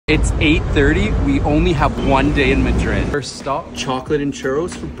It's 8:30. We only have one day in Madrid. First stop, chocolate and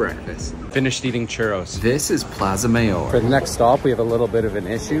churros for breakfast. Finished eating churros. This is Plaza Mayor. For the next stop, we have a little bit of an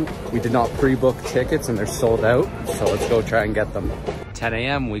issue. We did not pre-book tickets and they're sold out. So let's go try and get them. 10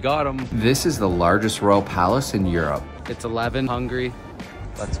 a.m. We got them. This is the largest royal palace in Europe. It's 11. Hungry.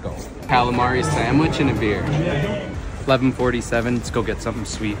 Let's go. Calamari sandwich and a beer. 11:47. Let's go get something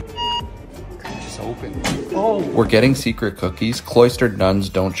sweet. Open. Oh, we're getting secret cookies. Cloistered nuns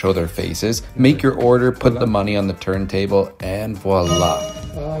don't show their faces. Make your order, put the money on the turntable, and voila.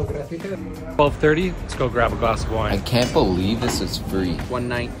 12:30. Let's go grab a glass of wine. I can't believe this is free.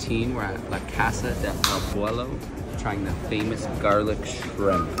 1:19. We're at La Casa del Abuelo, trying the famous garlic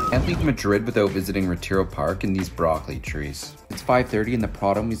shrimp. Can't leave Madrid without visiting Retiro Park and these broccoli trees. It's 5:30 and the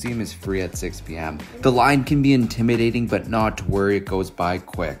Prado Museum is free at 6 p.m. The line can be intimidating, but not to worry, it goes by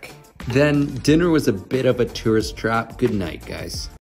quick. Then dinner was a bit of a tourist trap. Good night, guys.